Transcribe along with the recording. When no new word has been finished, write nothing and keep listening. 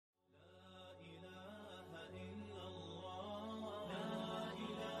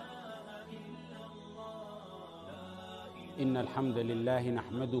إن الحمد لله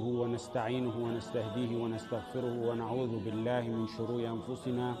نحمده ونستعينه ونستهديه ونستغفره ونعوذ بالله من شرور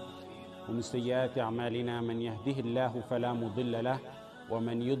أنفسنا ومن سيئات أعمالنا. من يهده الله فلا مضل له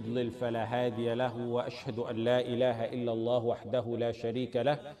ومن يضلل فلا هادي له، وأشهد أن لا إله إلا الله وحده لا شريك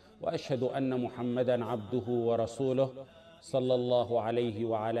له، وأشهد أن محمدا عبده ورسوله صلى الله عليه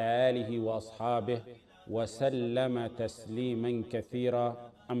وعلى آله وأصحابه وسلم تسليما كثيرا.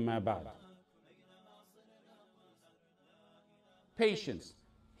 أما بعد. Patience.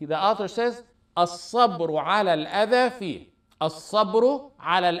 The author says, الصبر على الأذى فيه. الصبر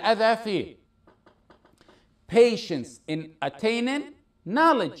على الأذى فيه. Patience in attaining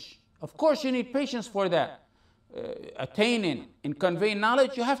knowledge. Of course you need patience for that. Attaining, in conveying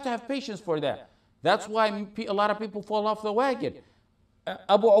knowledge, you have to have patience for that. That's why a lot of people fall off the wagon.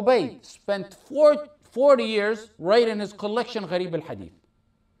 Abu Ubayd spent 40 years writing his collection Ghareeb al-Hadith.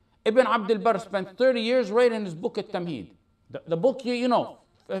 Ibn Abdil-Barr spent 30 years writing his book At-Tamheed. The book, you know,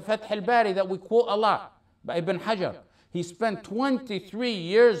 Fath Al-Bari, that we quote a lot, by Ibn Hajr. He spent 23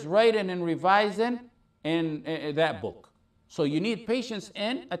 years writing and revising in that book. So you need patience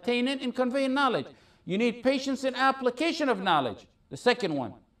in attaining and conveying knowledge. You need patience in application of knowledge. The second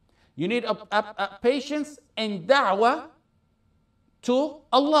one. You need a patience in da'wah to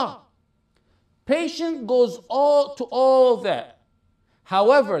Allah. Patience goes to all that.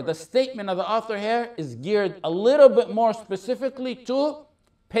 However, the statement of the author here is geared a little bit more specifically to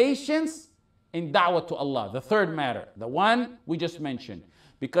patience in da'wah to Allah, the third matter, the one we just mentioned.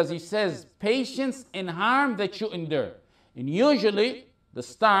 Because he says patience in harm that you endure. And usually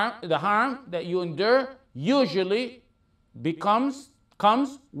the harm that you endure usually comes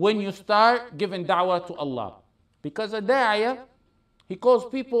when you start giving da'wah to Allah. Because a Daa'iyah, he calls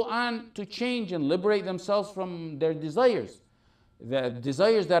people on to change and liberate themselves from their desires. The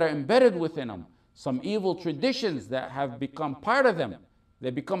desires that are embedded within them, some evil traditions that have become part of them. They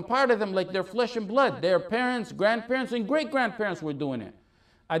become part of them like their flesh and blood. Their parents, grandparents, and great-grandparents were doing it.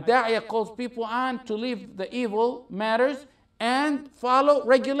 A Daa'iyah calls people on to leave the evil matters and follow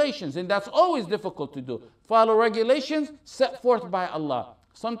regulations. And that's always difficult to do. Follow regulations set forth by Allah.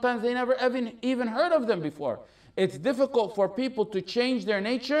 Sometimes they never even heard of them before. It's difficult for people to change their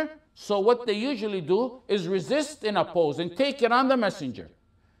nature. So what they usually do is resist and oppose and take it on the messenger.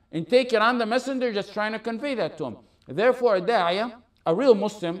 And take it on the messenger, just trying to convey that to him. Therefore, a Daa'iyah, a real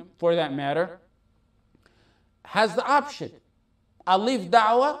Muslim for that matter, has the option. I'll leave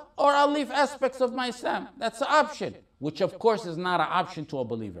da'wah or I'll leave aspects of my Islam. That's the option, which of course is not an option to a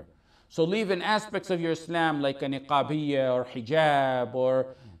believer. So leaving aspects of your Islam like a niqabiyya or hijab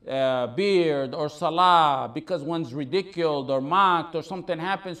or beard or salah because one's ridiculed or mocked or something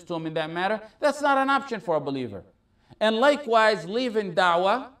happens to him in that matter, that's not an option for a believer. And likewise, leaving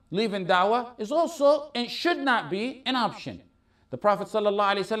da'wah is also and should not be an option. The Prophet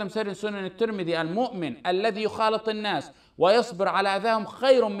ﷺ said in Sunan al-Tirmidhi, al-mu'min alladhi yukhalit al-nas wa yasbir ala adhahum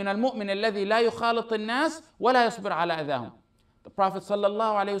khayrun min al-mu'min alladhi la yukhalit al-nas wa la yasbir ala adhahum. The Prophet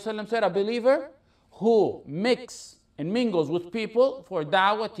ﷺ said, a believer who mingles with people for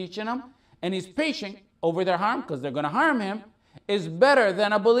da'wah, teaching them, and is patient over their harm because they're going to harm him, is better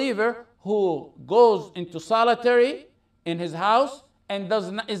than a believer who goes into solitary in his house and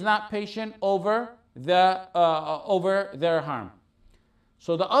is not patient over their harm.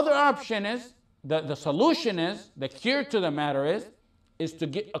 So the other option is, the solution is, the cure to the matter is to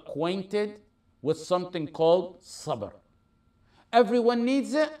get acquainted with something called sabr. Everyone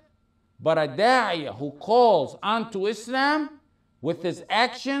needs it. But a Daa'iyah who calls onto Islam with his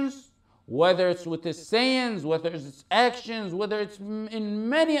actions, whether it's with his sayings, whether it's his actions, whether it's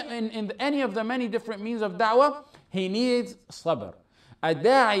in any of the many different means of da'wah, he needs sabr. A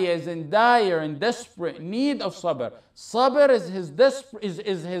Daa'iyah is in dire and desperate need of sabr. Sabr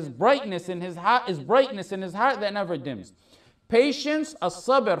is his brightness in his heart, that never dims. Patience,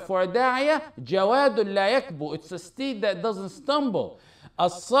 as-sabr for a Daa'iyah, jawadun la yakbu. It's a steed that doesn't stumble.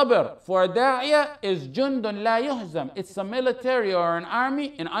 As-sabr for a Daa'iyah is jundun la yuhzam. It's a military or an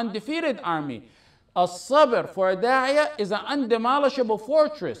army, an undefeated army. As-sabr for a Daa'iyah is an undemolishable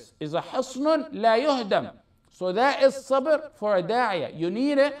fortress, is a hasnun la yuhdam. So that is sabr for a Daa'iyah. You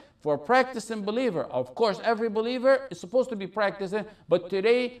need it for a practicing believer. Of course, every believer is supposed to be practicing, but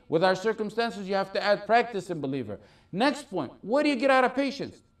today, with our circumstances, you have to add practicing believer. Next point, what do you get out of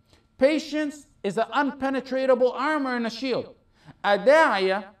patience? Patience is an unpenetratable armor and a shield. A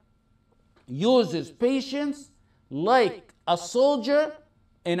Daa'iyah uses patience like a soldier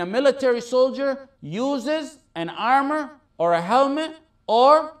and a military soldier uses an armor or a helmet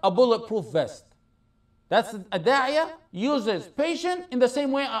or a bulletproof vest. That's a Daa'iyah uses patience in the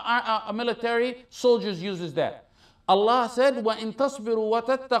same way a military soldier uses that. Allah said, وَإِن تَصْبِرُوا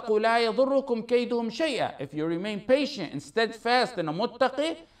وَتَتَّقُوا لَا يَضُرُّكُمْ كَيْدُهُمْ شَيْئًا. If you remain patient and steadfast and a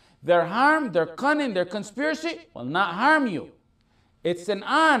muttaqi, their harm, their cunning, their conspiracy will not harm you. It's an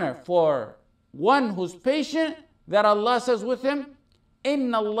honor for one who's patient that Allah says with him,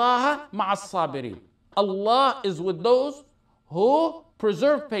 إِنَّ اللَّهَ مَعَ الصَّابِرِينَ. Allah is with those who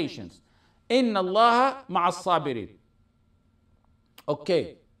preserve patience. إِنَّ اللَّهَ مَعَ الصَّابِرِينَ.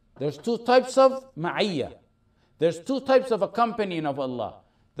 Okay, there's two types of ma'iyya. There's two types of accompanying of Allah.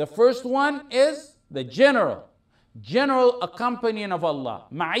 The first one is the general accompanying of Allah,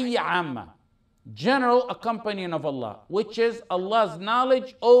 ma'iyya amma, general accompanying of Allah, which is Allah's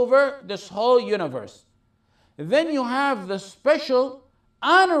knowledge over this whole universe. Then you have the special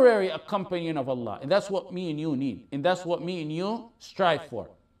honorary accompanying of Allah, and that's what me and you need, and that's what me and you strive for.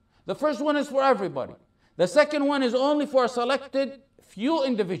 The first one is for everybody. The second one is only for a selected few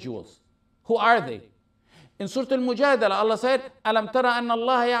individuals. Who are they? In Surah Al-Mujadala, Allah said, أَلَمْ تَرَ أَنَّ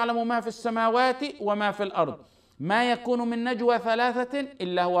اللَّهَ يَعْلَمُ مَا فِي السَّمَاوَاتِ وَمَا فِي الْأَرْضِ ما يكون من نجوى ثلاثة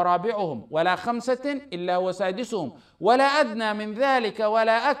إلا هو رابعهم ولا خمسة إلا هو سادسهم ولا أدنى من ذلك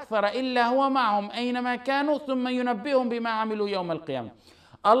ولا أكثر إلا هو معهم أينما كانوا ثم ينبئهم بما عملوا يوم القيامة.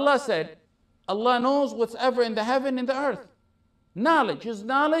 Allah said, Allah knows what's ever in the heaven and the earth. Knowledge, His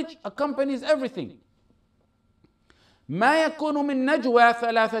knowledge accompanies everything. ما يكون من نجوى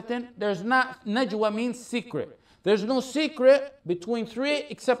ثلاثة. There's not, najwa means secret. There's no secret between three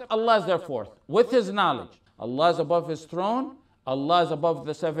except Allah is their fourth, with His knowledge. Allah is above His throne. Allah is above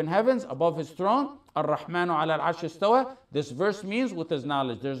the seven heavens, above His throne. Ar-Rahmanu ala al-Arsh istawa. This verse means with His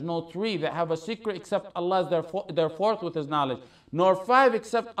knowledge. There's no three that have a secret except Allah is their fourth with His knowledge. Nor five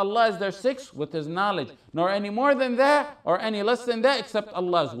except Allah is their sixth with His knowledge. Nor any more than that or any less than that except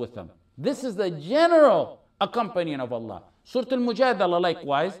Allah is with them. This is the general accompanying of Allah. Surah Al-Mujadala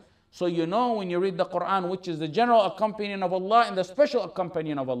likewise. So you know when you read the Quran which is the general accompanying of Allah and the special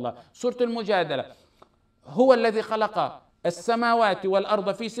accompanying of Allah. Surah Al-Mujadala. هو الذي خلق السماوات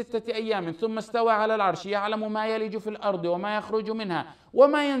والأرض في 6 أيام ثم استوى على العرش يعلم ما يلج في الأرض وما يخرج منها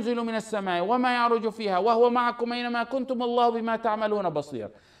وما ينزل من السماء وما يعرج فيها وهو معكم أينما كنتم الله بما تعملون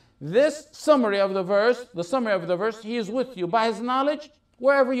بصير. This summary of the verse, He is with you by His knowledge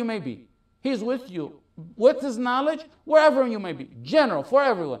wherever you may be. He is with you with His knowledge wherever you may be. General, for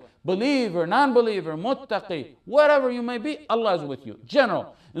everyone. Believer, non-believer, muttaqi, wherever you may be, Allah is with you.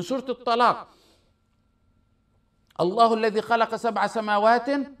 General. In Surah Al-Talaq, الله الذي خلق 7 سماوات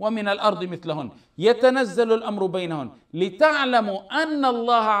ومن الأرض مثلهن يتنزل الأمر بينهن لتعلموا أن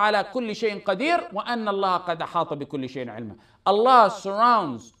الله على كل شيء قدير وأن الله قد أحاط بكل شيء علما. Allah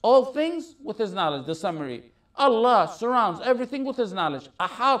surrounds all things with His knowledge. The summary. Allah surrounds everything with His knowledge.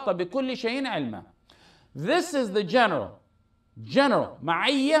 أحاط بكل شيء علما. This is the general.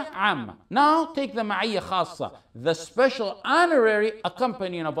 معية عامة. Now take the معية خاصة. The special honorary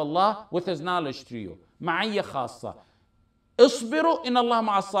accompanying of Allah with His knowledge to you. معية خاصة. اصبروا إن الله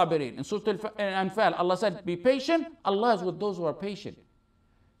مع الصابرين. In Surah Al-Anfal, Allah said, be patient. Allah is with those who are patient.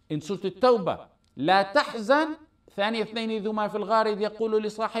 In Surah Al-Tawbah, لا تحزن ثاني اثنين ذو ما في الغار إذ يقول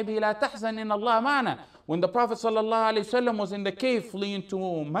لصاحبه لا تحزن إن الله معنا. When the Prophet ﷺ was in the cave fleeing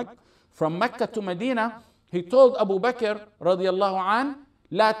from Mecca to Medina, he told Abu Bakr radiallahu an,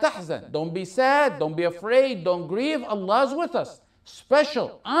 لا تحزن, don't be sad, don't be afraid, don't grieve, Allah is with us.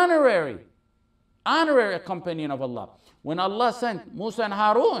 Special, honorary accompanying of Allah. When Allah sent Musa and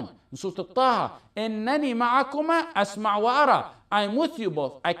Harun in Surah Al-Taha, إِنَّنِي مَعَكُمَا أَسْمَعُ وَأَرَى, I am with you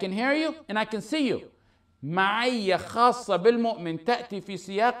both. I can hear you and I can see you. معية خاصة بالمؤمن تأتي في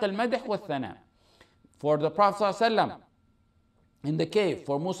سياق المدح والثناء. For the Prophet ﷺ in the cave,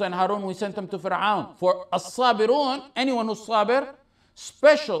 for Musa and Harun, we sent them to Fir'aun. For as-sabirun, anyone who's sabir,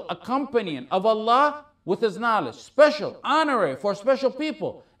 special accompanying of Allah with His knowledge, special, honorary for special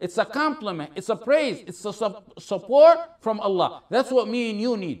people. It's a compliment, it's a praise, it's a support from Allah. That's what me and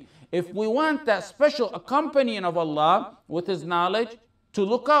you need. If we want that special accompanying of Allah with His knowledge to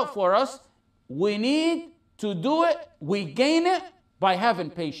look out for us, we need to do it, we gain it by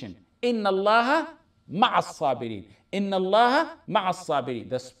having patience. Inna Allah ma'as sabirin. Inna Allah ma'as sabirin.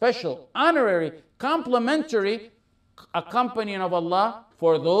 The special, honorary, complimentary accompanying of Allah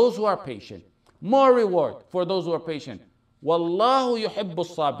for those who are patient. More reward for those who are patient. Wallahu yuhibbu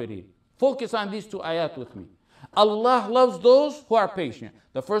sabirin. Focus on these two ayat with me. Allah loves those who are patient.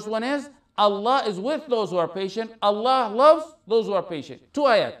 The first one is Allah is with those who are patient. Allah loves those who are patient. 2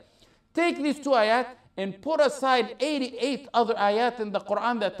 ayat. Take these 2 ayat and put aside 88 other ayat in the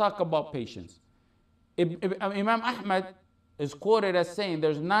Quran that talk about patience. Imam Ahmad is quoted as saying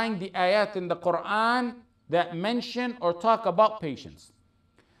there's 90 ayat in the Quran that mention or talk about patience.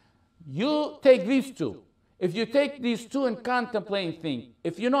 You take these 2. If you take these two and contemplate and think,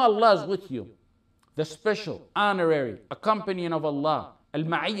 if you know Allah is with you, the special, honorary, accompanying of Allah,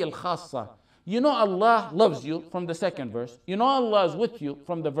 al-ma'iyya al-khassa, you know Allah loves you from the second verse. You know Allah is with you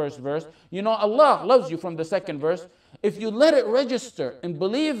from the first verse. You know Allah loves you from the second verse. If you let it register and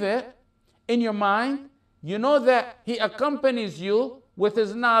believe it in your mind, you know that He accompanies you with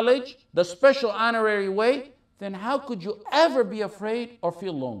His knowledge, the special honorary way, then how could you ever be afraid or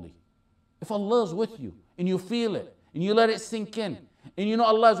feel lonely? If Allah is with you and you feel it and you let it sink in and you know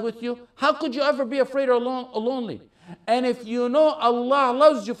Allah is with you, how could you ever be afraid or lonely? And if you know Allah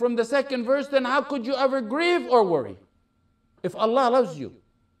loves you from the second verse, then how could you ever grieve or worry? If Allah loves you,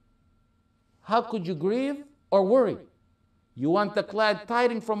 how could you grieve or worry? You want the glad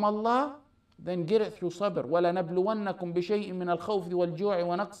tidings from Allah? Then get it through sabr. وَلَنَبْلُوَنَّكُمْ بِشَيْءٍ مِّنَ الْخَوْفِ وَالْجُوعِ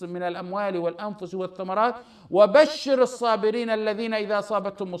وَنَقْصٍ مِّنَ الْأَمْوَالِ وَالْأَنفُسِ وَالثَّمَرَاتِ وَبَشِّرِ الصَّابِرِينَ الَّذِينَ إِذَا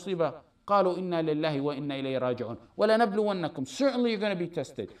أَصَابَتْهُم مُّصِيبَةٌ قالوا إنا لله وإنا إليه راجعون. وَلَنَبْلُوَنَّكُمْ. Certainly you're going to be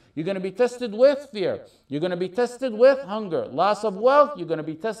tested. You're going to be tested with fear. You're going to be tested with hunger, loss of wealth. You're going to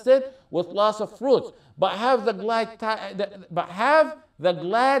be tested with loss of fruits. But have the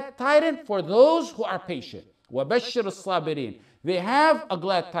glad tidings for those who are patient. وَبَشِّرِ الصَّابِرِينَ. They have a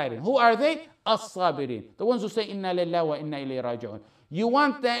glad tidings. Who are they? As-sabirin. The ones who say إنا لله وإنا إليه راجعون. You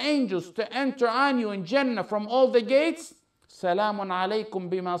want the angels to enter on you in Jannah from all the gates? سلام عليكم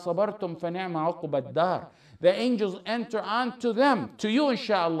بما صبرتم فنعم عقب الدار. The angels enter onto them, to you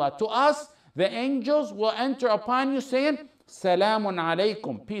inshallah. To us, the angels will enter upon you saying, سلام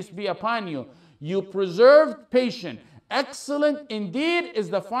عليكم, peace be upon you. You preserved patient. Excellent indeed is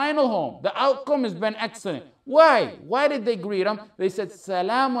the final home. The outcome has been excellent. Why? Why did they greet him? They said,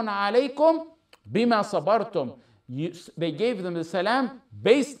 سلام عليكم بما صبرتم. They gave them the salam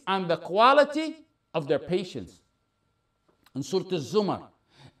based on the quality of their patience. In Surah Al-Zumar,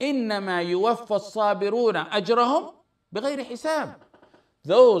 إنما يوفى الصابرون أجرهم بغير حساب.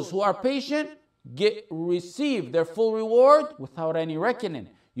 Those who are patient receive their full reward without any reckoning.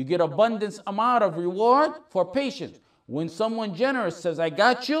 You get abundance amount of reward for patience. When someone generous says, I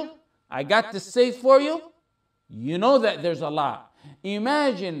got you, I got this saved for you, you know that there's a lot.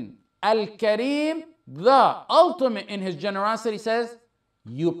 Imagine Al-Kareem, the ultimate in his generosity, says,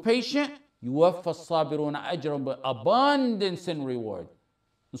 you patient, يوفى الصابرون أجرهم, abundance in reward.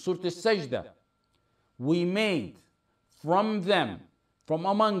 In Surah Al-Sajdah, we made from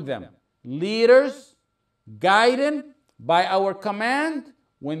among them, leaders, guided by our command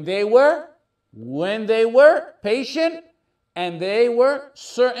when they were patient and they were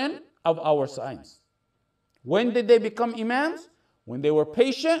certain of our signs. When did they become imams? When they were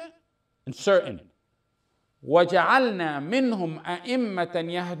patient and certain. وَجَعَلْنَا مِنْهُمْ أَئِمَّةً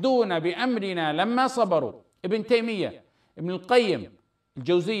يَهْدُونَ بِأَمْرِنَا لَمَّا صَبَرُوا. Ibn Taymiyyah, Ibn al-Qayyim,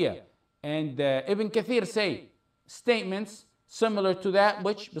 al-Jawziyah, and Ibn Kathir say statements similar to that,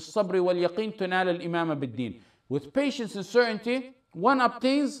 which بِالصَّبْرِ وَالْيَقِينِ تُنَالَ الْإِمَامَ بِالدِّينِ. With patience and certainty, one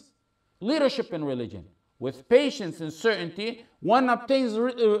obtains leadership in religion. With patience and certainty, one obtains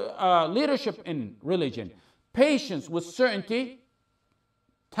leadership in religion. Patience with certainty,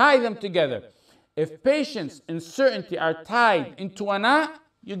 tie them together. If patience and certainty are tied into a knot,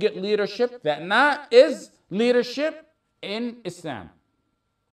 you get leadership. That knot is leadership in Islam.